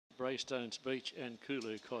Braystones Beach and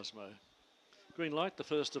Kulu Cosmo. Green light, the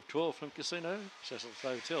first of 12 from Casino. Cecil's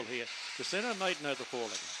Hotel here. Casino, maiden over 4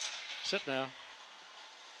 lengths. Set now.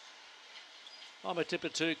 I'm a tipper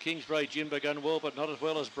 2, Kingsbury Jim begun well, but not as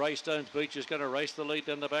well as Braystones Beach is going to race the lead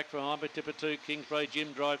down the back from I'm a tipper 2, Kingsbury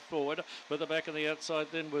Jim drive forward. For the back and the outside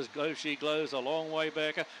then was Go She Glows, a long way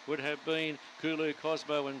back would have been Kulu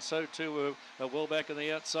Cosmo, and so too well back on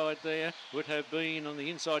the outside there would have been on the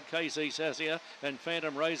inside KC Sassia and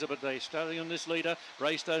Phantom Razor, but they starting on this leader.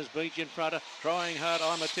 Braystones Beach in front, trying hard.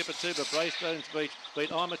 I'm a tipper 2, but Braystones Beach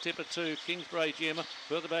beat I'm a tipper 2, Kingsbury Jim.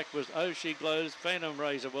 Further back was Oh She Glows, Phantom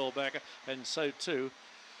Razor well back, and so too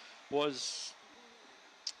was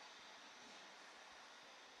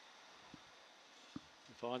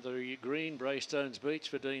find the green Braystones Beach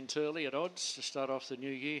for Dean Turley at odds to start off the new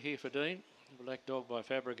year here for Dean. Black Dog by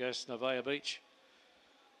Fabregas, Nevaeh Beach,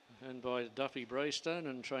 and by Duffy Braystone,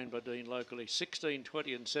 and trained by Dean locally.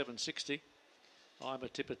 16.20 and 7.60. I'm a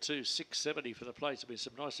tipper 2, 6.70 for the place. There'll be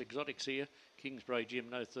some nice exotics here. Kingsbury Jim,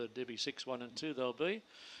 no third Debbie, 6, 1 and 2 they'll be.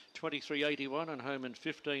 23.81 and home in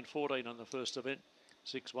 15.14 on the first event.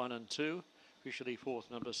 6, 1 and 2. Officially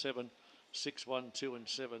fourth, number 7, 6, 1, 2 and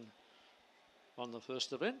 7 on the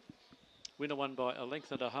first event. Winner won by a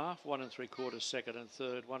length and a half, 1 3/4 second and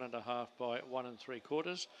third, 1 1/2 by 1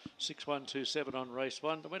 3/4. 6, 1, 2, 7 on race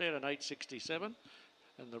 1. They went out in 8.67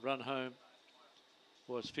 and the run home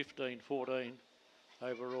was 15.14.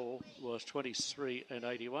 Overall was 23 and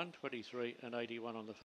 81 on the